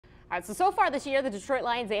All right, so far this year, the Detroit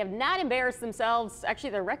Lions, they have not embarrassed themselves.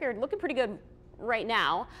 Actually, their record looking pretty good right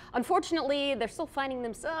now. Unfortunately, they're still finding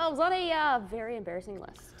themselves on a very embarrassing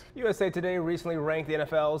list. USA Today recently ranked the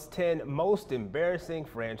NFL's 10 most embarrassing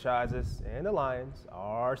franchises, and the Lions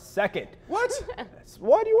are second. What?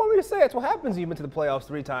 What do you want me to say? That's what happens. You've been to the playoffs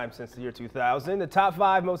 3 times since the year 2000. The top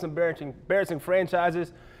 5 most embarrassing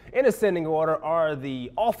franchises in ascending order are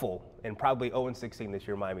the awful and probably 0-16 this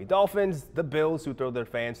year Miami Dolphins, the Bills, who throw their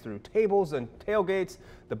fans through tables and tailgates,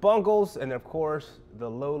 the Bungles, and of course the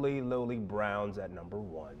lowly Browns at number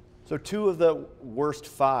 1. So 2 of the worst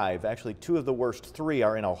 5, actually 2 of the worst 3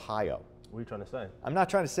 are in Ohio. What are you trying to say? I'm not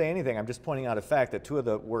trying to say anything. I'm just pointing out a fact that 2 of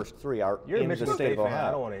the worst 3 are You're in a the Michigan state of State fan. Ohio.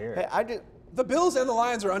 I don't want to hear it. The Bills and the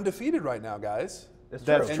Lions are undefeated right now, guys. That's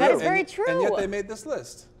That's true. true. That is very true. And yet they made this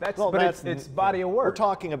list. It's body of work. We're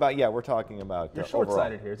talking about You're overall.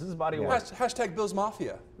 short-sighted here. This is body of work. Hashtag Bills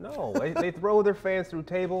Mafia. No, they throw their fans through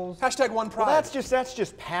tables. Hashtag One Pride. Well, that's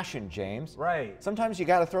just passion, James. Right. Sometimes you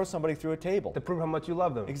got to throw somebody through a table. To prove how much you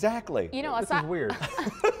love them. Exactly. You know, This is weird.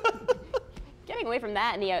 getting away from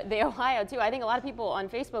that and the Ohio too, I think a lot of people on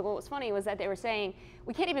Facebook, what was funny was that they were saying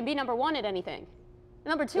we can't even be number 1 at anything.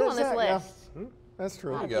 Number 2 on this list. Yeah. That's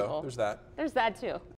true. There you go. There's that. There's that too.